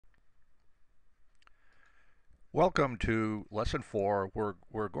Welcome to Lesson 4.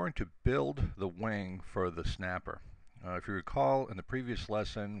 We're going to build the wing for the snapper. If you recall, in the previous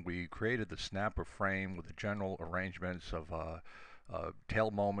lesson, we created the snapper frame with the general arrangements of tail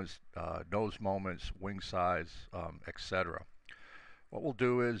moments, nose moments, wing size, etc. What we'll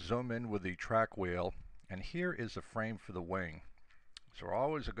do is zoom in with the track wheel, and here is the frame for the wing. So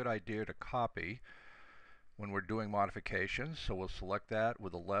always a good idea to copy when we're doing modifications. So we'll select that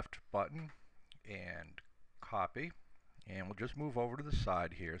with the left button and copy, and we'll just move over to the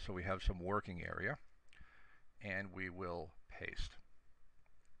side here so we have some working area, and we will paste.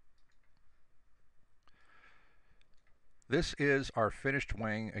 This is our finished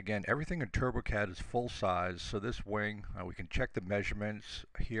wing. Again, everything in TurboCAD is full size, so this wing, we can check the measurements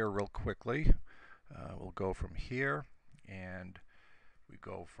here real quickly. We'll go from here, and we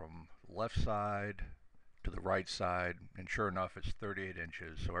go from left side to the right side, and sure enough it's 38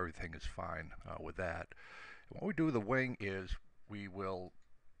 inches, so everything is fine with that. What we do with the wing is we will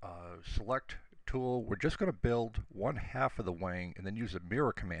select tool. We're just going to build one half of the wing and then use a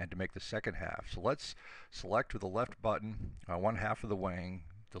mirror command to make the second half. So let's select with the left button one half of the wing,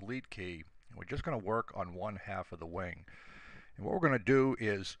 delete key, and we're just going to work on one half of the wing. And what we're going to do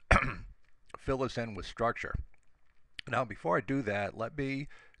is fill this in with structure. Now before I do that, let me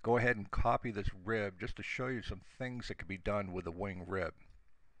go ahead and copy this rib just to show you some things that can be done with the wing rib.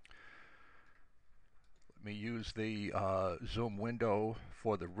 Let me use the zoom window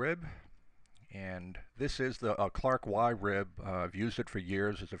for the rib, and this is the Clark Y rib. I've used it for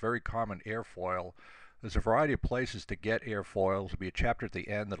years. It's a very common airfoil. There's a variety of places to get airfoils. There'll be a chapter at the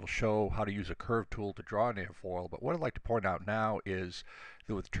end that'll show how to use a curve tool to draw an airfoil, but what I'd like to point out now is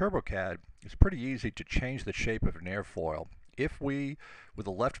that with TurboCAD, it's pretty easy to change the shape of an airfoil. If we, with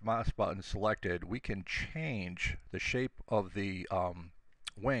the left mouse button selected, we can change the shape of the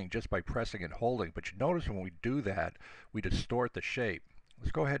wing just by pressing and holding, but you notice when we do that, we distort the shape.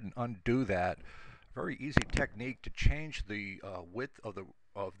 Let's go ahead and undo that. Very easy technique to change the width of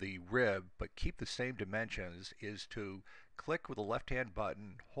the rib but keep the same dimensions is to click with the left hand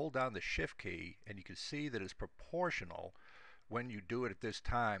button, hold down the shift key, and you can see that it's proportional when you do it at this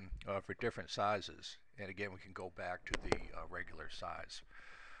time for different sizes. And again, we can go back to the regular size.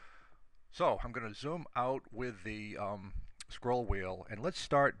 So I'm going to zoom out with the scroll wheel, and let's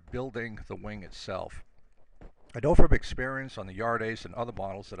start building the wing itself. I know from experience on the Yard Ace and other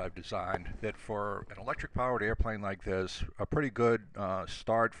models that I've designed that for an electric powered airplane like this, a pretty good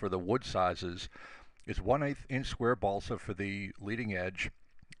start for the wood sizes is 1/8 inch square balsa for the leading edge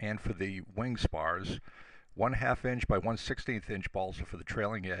and for the wing spars, 1/2 inch by 1/16 inch balsa for the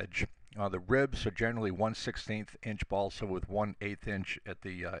trailing edge. The ribs are generally 1/16 inch balsa with 1/8 inch at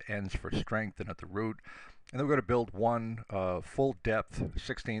the ends for strength and at the root. And then we're going to build one full depth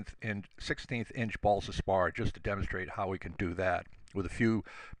 16th inch balsa spar just to demonstrate how we can do that with a few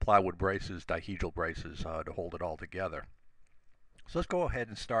plywood braces, dihedral braces to hold it all together. So let's go ahead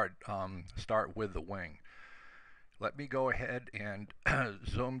and start with the wing. Let me go ahead and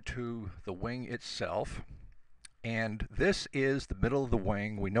zoom to the wing itself. And this is the middle of the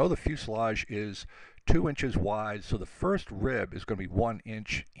wing. We know the fuselage is 2 inches wide, so the first rib is going to be 1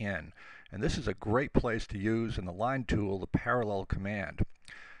 inch in. And this is a great place to use in the line tool the parallel command.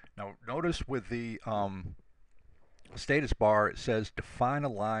 Now notice with the status bar it says define a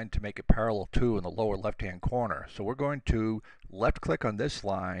line to make it parallel to in the lower left hand corner. So we're going to left click on this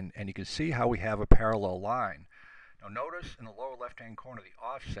line, and you can see how we have a parallel line. Now notice in the lower left hand corner the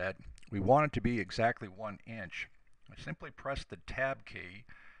offset, we want it to be exactly 1 inch. I simply press the tab key,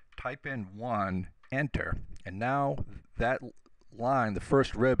 type in 1, enter, and now that line, the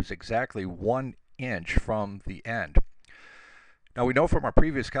first rib, is exactly 1 inch from the end. Now we know from our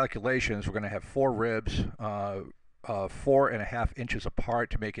previous calculations we're going to have 4 ribs 4.5 inches apart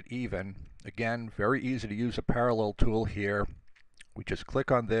to make it even. Again, very easy to use a parallel tool here. We just click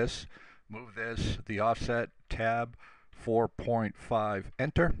on this, move this, the offset, tab, 4.5,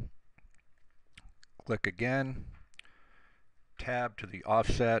 enter. Click again, tab to the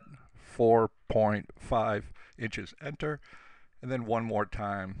offset, 4.5 inches, enter. And then one more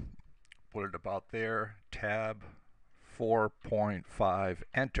time, put it about there, tab, 4.5,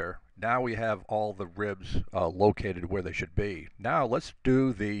 enter. Now we have all the ribs located where they should be. Now let's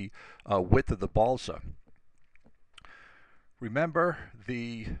do the width of the balsa. Remember,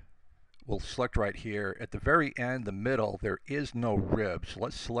 we'll select right here. At the very end, the middle, there is no rib. So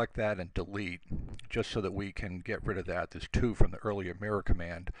let's select that and delete, just so that we can get rid of that. There's 2 from the earlier mirror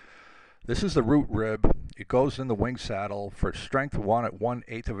command. This is the root rib. It goes in the wing saddle. For strength, we want it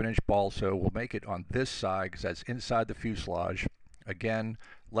 1/8 of an inch balsa. We'll make it on this side because that's inside the fuselage. Again,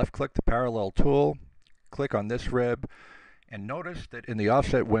 left click the parallel tool, click on this rib, and notice that in the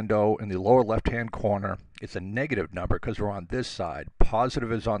offset window in the lower left-hand corner, it's a negative number because we're on this side.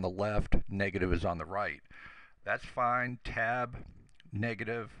 Positive is on the left, negative is on the right. That's fine. Tab,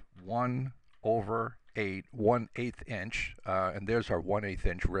 negative 1/8, 1/8 inch, and there's our 1/8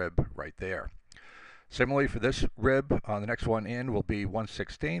 inch rib right there. Similarly for this rib, the next one in will be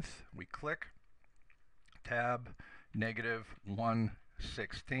 1/16. We click, tab, negative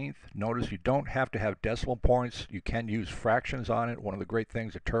 1/16. Notice you don't have to have decimal points. You can use fractions on it. One of the great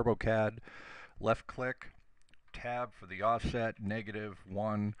things at TurboCAD. Left click, tab for the offset, negative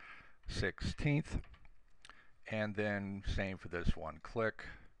 1/16. And then same for this one. Click,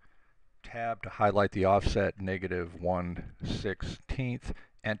 tab to highlight the offset, negative 1/16.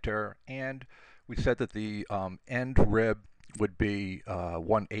 Enter. And we said that the end rib would be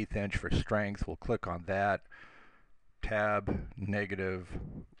 1/8 inch for strength. We'll click on that. Tab, negative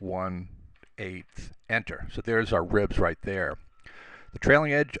 1/8. Enter. So there's our ribs right there. The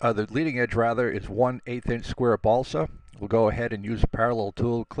trailing edge, the leading edge rather, is 1/8 inch square balsa. We'll go ahead and use a parallel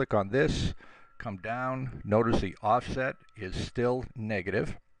tool. Click on this, come down. Notice the offset is still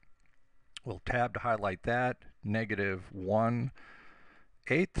negative. We'll tab to highlight that, negative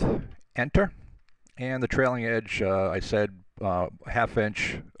 1/8. Enter. And the trailing edge, I said, 1/2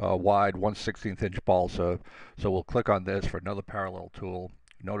 inch wide, 1/16 inch balsa. So we'll click on this for another parallel tool.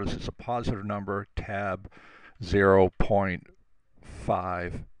 Notice it's a positive number, tab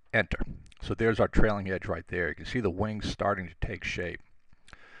 0.5, enter. So there's our trailing edge right there. You can see the wings starting to take shape.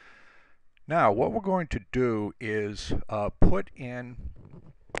 Now what we're going to do is put in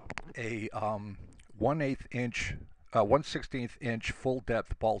a 1/8 inch, 1/16 inch full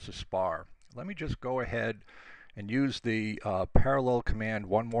depth Balsa Spar. Let me just go ahead and use the parallel command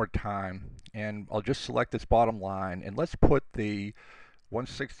one more time, and I'll just select this bottom line, and let's put the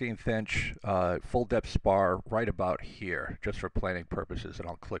 1/16 inch full depth spar right about here, just for planning purposes, and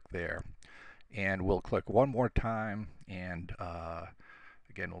I'll click there. And we'll click one more time, and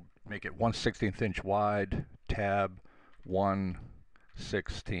again, we'll make it 1/16 inch wide, tab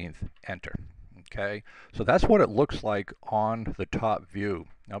 1/16, enter. Okay, so that's what it looks like on the top view.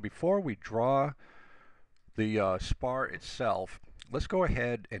 Now before we draw the spar itself, let's go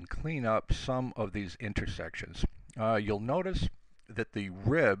ahead and clean up some of these intersections. You'll notice that the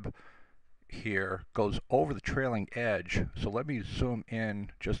rib here goes over the trailing edge, so let me zoom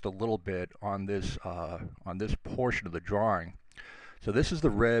in just a little bit on this portion of the drawing. So this is the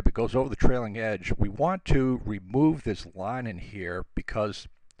rib, it goes over the trailing edge. We want to remove this line in here because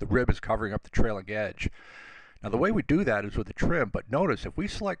the rib is covering up the trailing edge. Now the way we do that is with the trim, but notice if we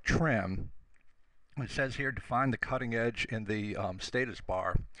select trim, it says here define the cutting edge in the status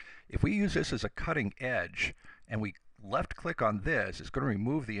bar. If we use this as a cutting edge and we left click on this, it's going to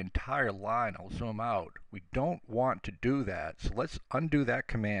remove the entire line. I'll zoom out. We don't want to do that, so let's undo that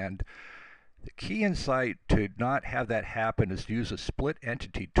command. The key insight to not have that happen is to use a split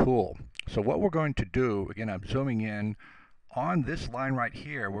entity tool. So what we're going to do, again I'm zooming in, on this line right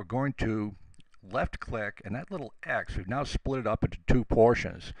here, we're going to left click, and that little X, we've now split it up into two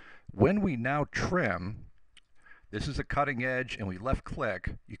portions. When we now trim, this is a cutting edge, and we left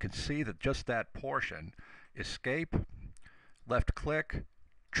click, you can see that just that portion, escape, left click,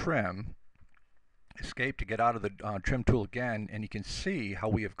 trim, escape to get out of the trim tool again, and you can see how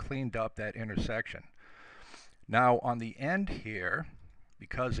we have cleaned up that intersection. Now on the end here,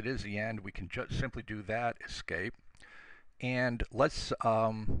 because it is the end, we can just simply do that, escape. And let's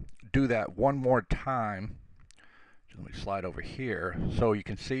do that one more time. Let me slide over here so you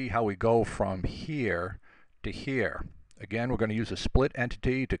can see how we go from here to here. Again, we're going to use a split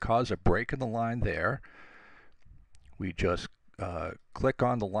entity to cause a break in the line there. We just click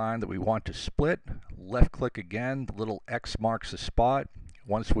on the line that we want to split, left click again, the little X marks the spot.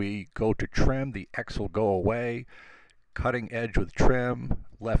 Once we go to trim, the X will go away. Cutting edge with trim,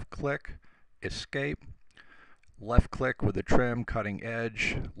 left click, escape. Left click with the trim, cutting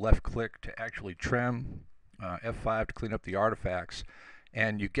edge, left click to actually trim, F5 to clean up the artifacts,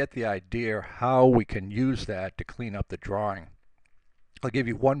 and you get the idea how we can use that to clean up the drawing. I'll give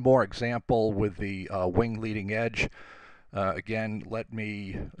you one more example with the wing leading edge. Again, let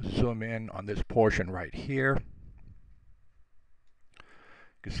me zoom in on this portion right here.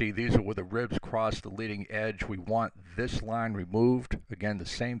 You can see these are where the ribs cross the leading edge. We want this line removed. Again, the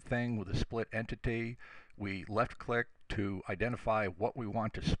same thing with a split entity. We left click to identify what we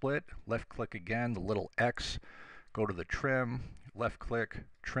want to split. Left click again, the little X. Go to the trim, left click,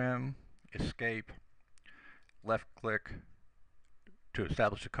 trim, escape. Left click to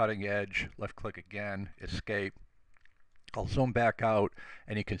establish a cutting edge. Left click again, escape. I'll zoom back out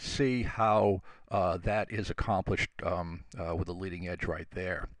and you can see how that is accomplished with the leading edge right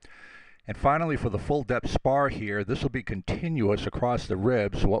there. And finally, for the full depth spar here, this will be continuous across the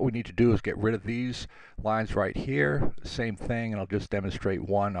rib. So what we need to do is get rid of these lines right here. Same thing, and I'll just demonstrate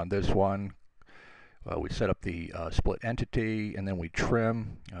one on this one. We set up the split entity, and then we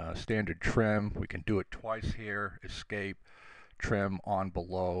trim, standard trim. We can do it twice here, escape, trim on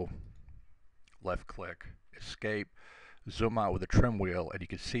below, left click, escape, zoom out with the trim wheel, and you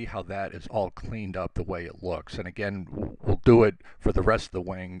can see how that is all cleaned up the way it looks. And again, we'll do it for the rest of the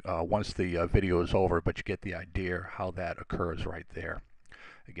wing once the video is over, but you get the idea how that occurs right there.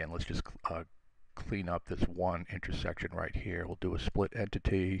 Again, let's just clean up this one intersection right here. We'll do a split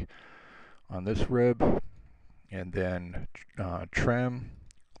entity on this rib, and then trim,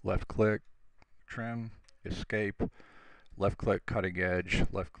 left click, trim, escape, left click, cutting edge,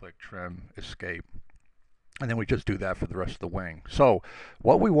 left click, trim, escape. And then we just do that for the rest of the wing. So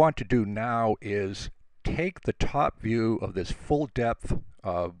what we want to do now is take the top view of this full depth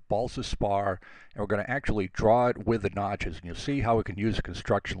Balsa Spar, and we're going to actually draw it with the notches. And you'll see how we can use the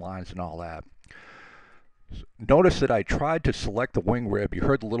construction lines and all that. Notice that I tried to select the wing rib. You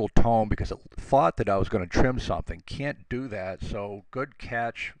heard the little tone because it thought that I was going to trim something. Can't do that, so good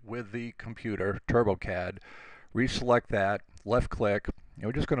catch with the computer, TurboCAD. Reselect that, left click, and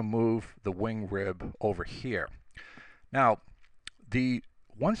we're just going to move the wing rib over here. Now, the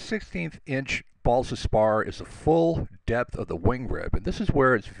 1/16 inch Balsa Spar is the full depth of the wing rib, and this is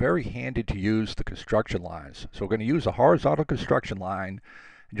where it's very handy to use the construction lines. So we're going to use a horizontal construction line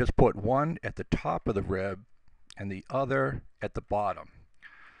and just put one at the top of the rib and the other at the bottom.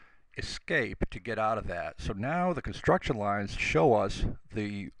 Escape to get out of that. So now the construction lines show us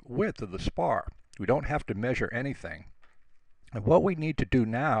the width of the spar. We don't have to measure anything. And what we need to do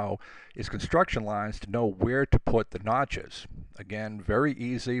now is construction lines to know where to put the notches. Again, very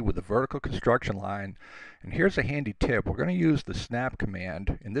easy with the vertical construction line. And here's a handy tip. We're going to use the snap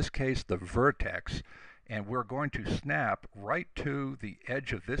command, in this case the vertex, and we're going to snap right to the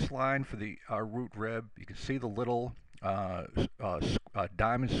edge of this line for the root rib. You can see the little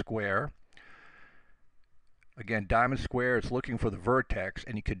diamond square. Again, diamond square is looking for the vertex,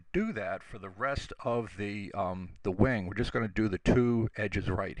 and you could do that for the rest of the wing. We're just going to do the two edges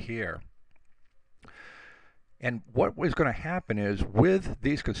right here. And what is going to happen is, with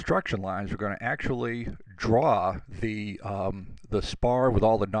these construction lines, we're going to actually draw the spar with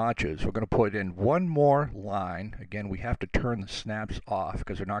all the notches. We're going to put in one more line. Again, we have to turn the snaps off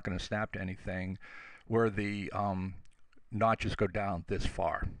because they're not going to snap to anything where the notches go down this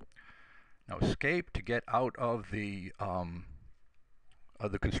far. Now escape to get out of the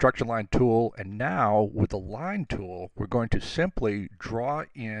construction line tool, and now with the line tool we're going to simply draw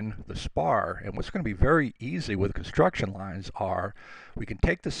in the spar. And what's going to be very easy with construction lines are we can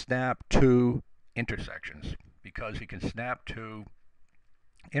take the snap to intersections, because you can snap to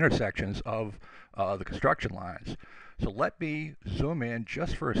intersections of the construction lines. So let me zoom in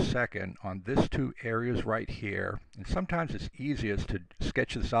just for a second on these two areas right here. And sometimes it's easiest to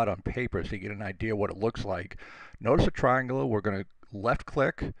sketch this out on paper so you get an idea what it looks like. Notice a triangle. We're going to left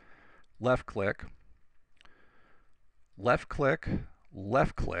click, left click, left click,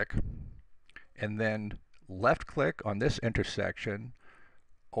 left click, and then left click on this intersection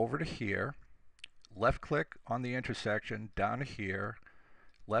over to here, left click on the intersection down to here,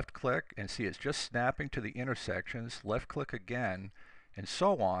 left click, and see it's just snapping to the intersections, left click again, and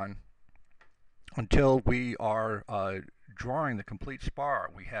so on until we are drawing the complete spar.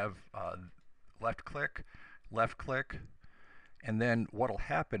 We have left click, and then what'll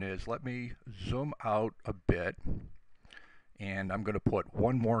happen is, let me zoom out a bit, and I'm going to put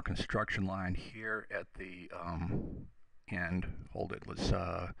one more construction line here at the end. Hold it, let's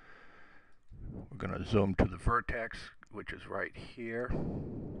we're going to zoom to the vertex, which is right here.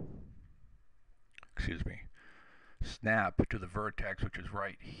 Excuse me. Snap to the vertex, which is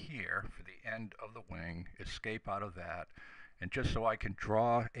right here for the end of the wing. Escape out of that. And just so I can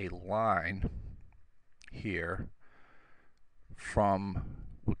draw a line here from,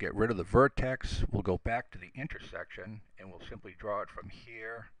 we'll get rid of the vertex, we'll go back to the intersection, and we'll simply draw it from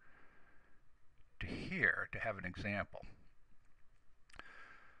here to have an example.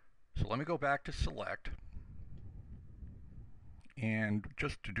 So let me go back to select, and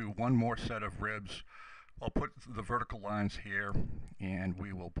just to do one more set of ribs, I'll put the vertical lines here, and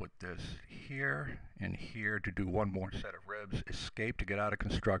we will put this here and here to do one more set of ribs. Escape to get out of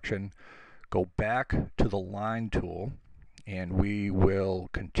construction, go back to the line tool, and we will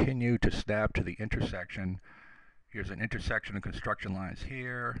continue to snap to the intersection. Here's an intersection of construction lines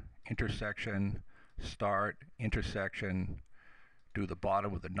here, intersection, start, intersection, do the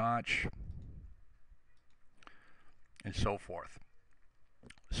bottom of the notch, and so forth.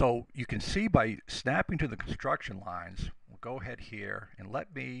 So you can see by snapping to the construction lines, we'll go ahead here and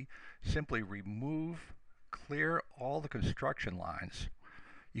let me simply clear all the construction lines.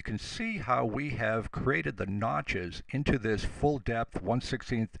 You can see how we have created the notches into this full depth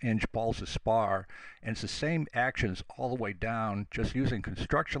 1/16 inch Balsa Spar, and it's the same actions all the way down, just using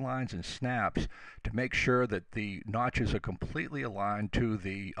construction lines and snaps to make sure that the notches are completely aligned to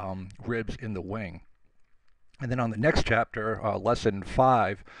the ribs in the wing. And then on the next chapter, lesson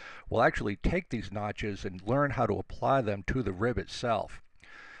 5, we'll actually take these notches and learn how to apply them to the rib itself.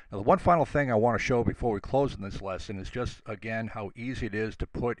 Now, the one final thing I want to show before we close in this lesson is just, again, how easy it is to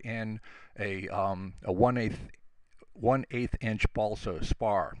put in a 1/8 inch Balsa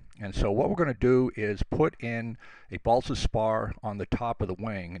Spar. And so what we're going to do is put in a Balsa Spar on the top of the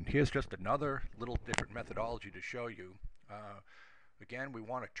wing. And here's just another little different methodology to show you. Again, we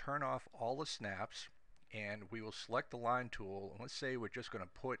want to turn off all the snaps, and we will select the line tool, and let's say we're just going to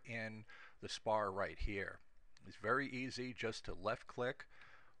put in the spar right here. It's very easy just to left click,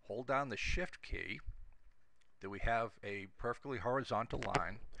 hold down the shift key, then we have a perfectly horizontal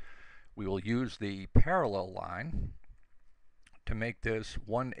line. We will use the parallel line to make this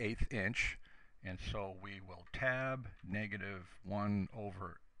 1/8 inch, and so we will tab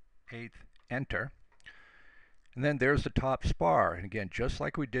 -1/8, enter, and then there's the top spar. And again, just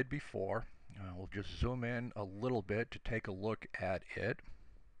like we did before, we'll just zoom in a little bit to take a look at it.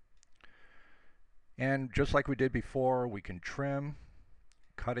 And just like we did before, we can trim,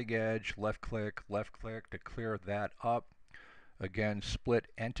 cutting edge, left click to clear that up. Again,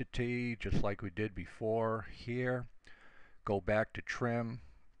 split entity, just like we did before here. Go back to trim,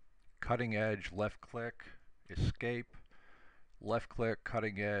 cutting edge, left click, escape, left click,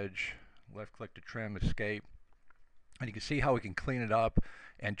 cutting edge, left click to trim, escape. And you can see how we can clean it up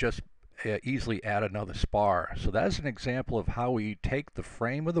and just easily add another spar. So that's an example of how we take the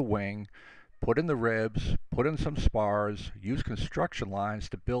frame of the wing, put in the ribs, put in some spars, use construction lines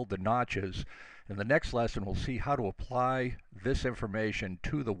to build the notches. In the next lesson, we'll see how to apply this information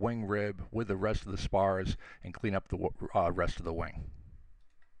to the wing rib with the rest of the spars and clean up the rest of the wing.